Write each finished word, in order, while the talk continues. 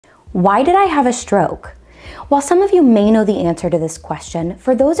Why did I have a stroke? While some of you may know the answer to this question,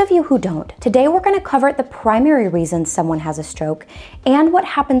 for those of you who don't, today we're going to cover the primary reasons someone has a stroke and what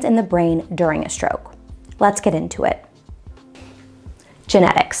happens in the brain during a stroke. Let's get into it.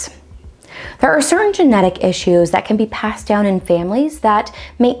 Genetics. There are certain genetic issues that can be passed down in families that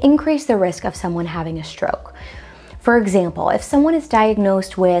may increase the risk of someone having a stroke. For example, if someone is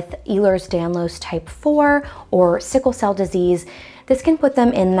diagnosed with Ehlers-Danlos type 4 or sickle cell disease, this can put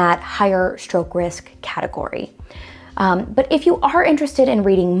them in that higher stroke risk category. But if you are interested in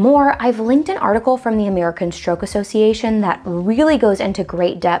reading more, I've linked an article from the American Stroke Association that really goes into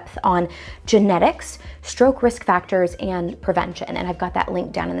great depth on genetics, stroke risk factors, and prevention, and I've got that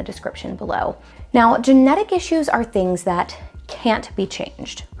link down in the description below. Now, genetic issues are things that can't be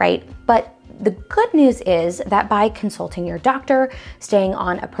changed, right? But the good news is that by consulting your doctor, staying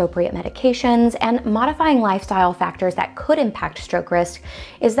on appropriate medications, and modifying lifestyle factors that could impact stroke risk,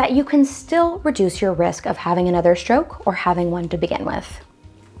 is that you can still reduce your risk of having another stroke or having one to begin with.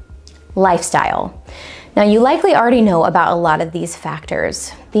 Lifestyle. Now, you likely already know about a lot of these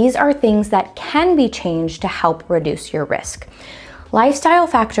factors. These are things that can be changed to help reduce your risk. Lifestyle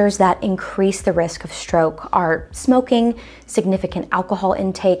factors that increase the risk of stroke are smoking, significant alcohol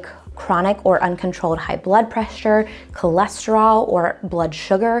intake, chronic or uncontrolled high blood pressure, cholesterol or blood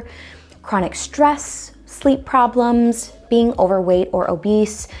sugar, chronic stress, sleep problems, being overweight or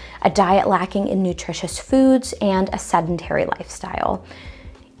obese, a diet lacking in nutritious foods, and a sedentary lifestyle.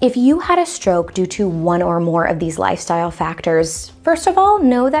 If you had a stroke due to one or more of these lifestyle factors, first of all,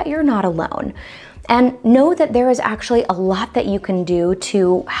 know that you're not alone. And know that there is actually a lot that you can do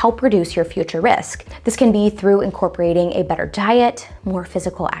to help reduce your future risk. This can be through incorporating a better diet, more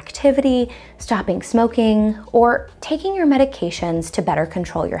physical activity, stopping smoking, or taking your medications to better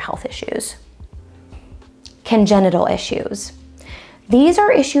control your health issues. Congenital issues. These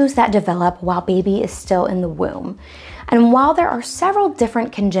are issues that develop while baby is still in the womb. And while there are several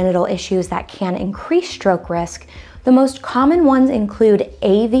different congenital issues that can increase stroke risk, the most common ones include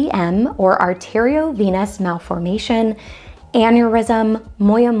AVM, or arteriovenous malformation, aneurysm,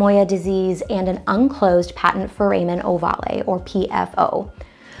 moyamoya disease, and an unclosed patent foramen ovale, or PFO.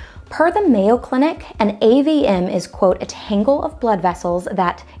 Per the Mayo Clinic, an AVM is, quote, a tangle of blood vessels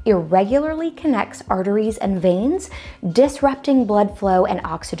that irregularly connects arteries and veins, disrupting blood flow and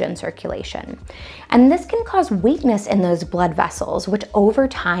oxygen circulation. And this can cause weakness in those blood vessels, which over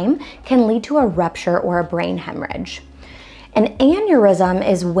time can lead to a rupture or a brain hemorrhage. An aneurysm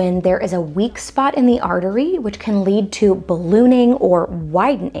is when there is a weak spot in the artery, which can lead to ballooning or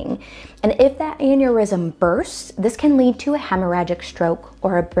widening. And if that aneurysm bursts, this can lead to a hemorrhagic stroke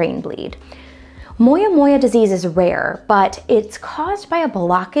or a brain bleed. Moyamoya disease is rare, but it's caused by a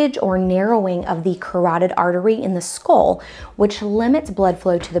blockage or narrowing of the carotid artery in the skull, which limits blood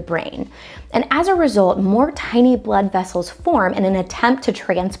flow to the brain. And as a result, more tiny blood vessels form in an attempt to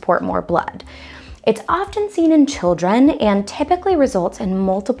transport more blood. It's often seen in children and typically results in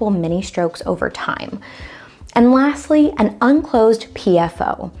multiple mini strokes over time. And lastly, an unclosed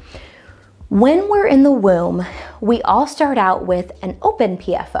PFO. When we're in the womb, we all start out with an open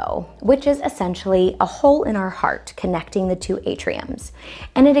PFO, which is essentially a hole in our heart connecting the two atriums.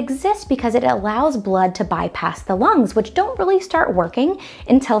 And it exists because it allows blood to bypass the lungs, which don't really start working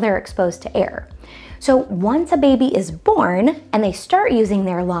until they're exposed to air. So once a baby is born and they start using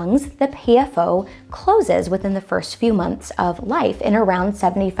their lungs, the PFO closes within the first few months of life in around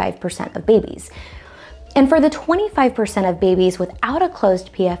 75% of babies. And for the 25% of babies without a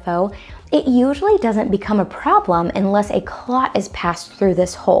closed PFO, it usually doesn't become a problem unless a clot is passed through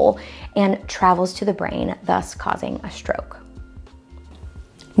this hole and travels to the brain, thus causing a stroke.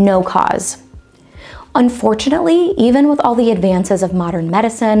 No cause. Unfortunately, even with all the advances of modern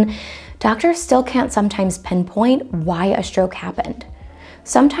medicine, doctors still can't sometimes pinpoint why a stroke happened.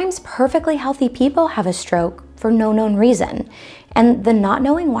 Sometimes perfectly healthy people have a stroke for no known reason, and the not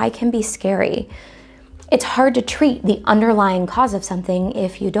knowing why can be scary. It's hard to treat the underlying cause of something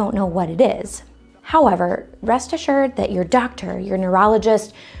if you don't know what it is. However, rest assured that your doctor, your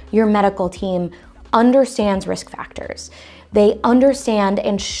neurologist, your medical team understands risk factors. They understand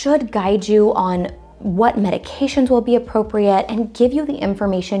and should guide you on what medications will be appropriate and give you the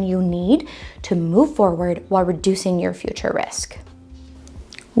information you need to move forward while reducing your future risk.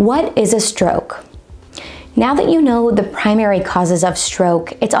 What is a stroke? Now that you know the primary causes of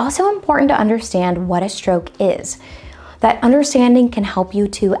stroke, it's also important to understand what a stroke is. That understanding can help you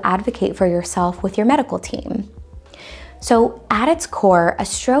to advocate for yourself with your medical team. So at its core, a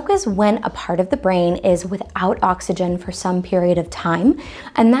stroke is when a part of the brain is without oxygen for some period of time,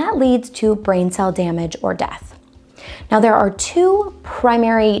 and that leads to brain cell damage or death. Now, there are two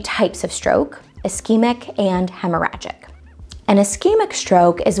primary types of stroke, ischemic and hemorrhagic. An ischemic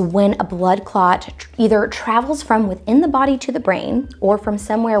stroke is when a blood clot either travels from within the body to the brain or from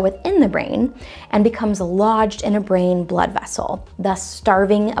somewhere within the brain and becomes lodged in a brain blood vessel, thus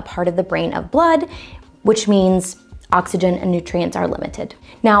starving a part of the brain of blood, which means oxygen and nutrients are limited.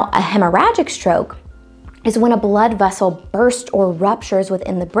 Now, a hemorrhagic stroke is when a blood vessel bursts or ruptures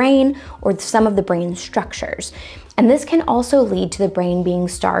within the brain or some of the brain structures. And this can also lead to the brain being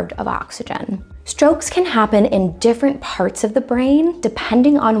starved of oxygen. Strokes can happen in different parts of the brain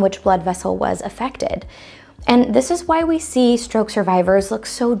depending on which blood vessel was affected. And this is why we see stroke survivors look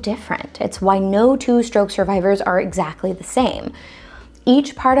so different. It's why no two stroke survivors are exactly the same.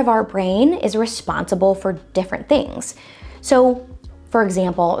 Each part of our brain is responsible for different things. So, for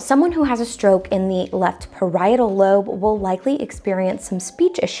example, someone who has a stroke in the left parietal lobe will likely experience some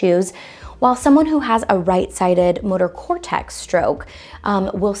speech issues, while someone who has a right-sided motor cortex stroke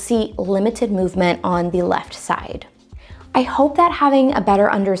will see limited movement on the left side. I hope that having a better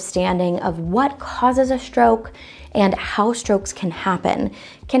understanding of what causes a stroke and how strokes can happen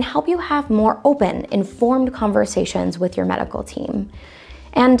can help you have more open, informed conversations with your medical team.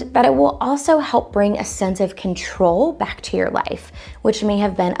 And that it will also help bring a sense of control back to your life, which may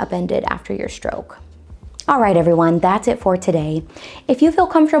have been upended after your stroke. All right, everyone, that's it for today. If you feel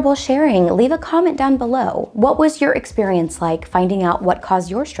comfortable sharing, leave a comment down below. What was your experience like finding out what caused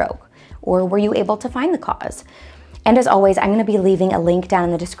your stroke? Or were you able to find the cause? And as always, I'm going to be leaving a link down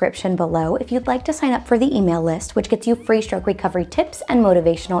in the description below if you'd like to sign up for the email list, which gets you free stroke recovery tips and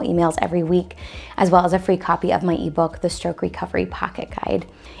motivational emails every week, as well as a free copy of my ebook, The Stroke Recovery Pocket Guide.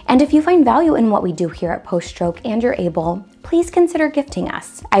 And if you find value in what we do here at Post Stroke and you're able, please consider gifting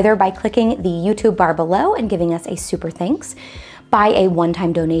us, either by clicking the YouTube bar below and giving us a super thanks, by a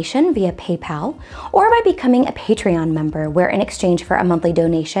one-time donation via PayPal, or by becoming a Patreon member, where in exchange for a monthly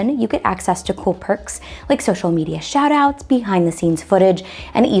donation, you get access to cool perks like social media shoutouts, behind-the-scenes footage,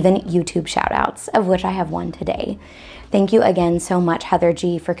 and even YouTube shoutouts, of which I have one today. Thank you again so much, Heather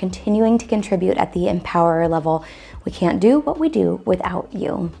G, for continuing to contribute at the Empowerer level. We can't do what we do without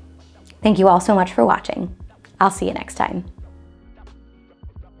you. Thank you all so much for watching. I'll see you next time.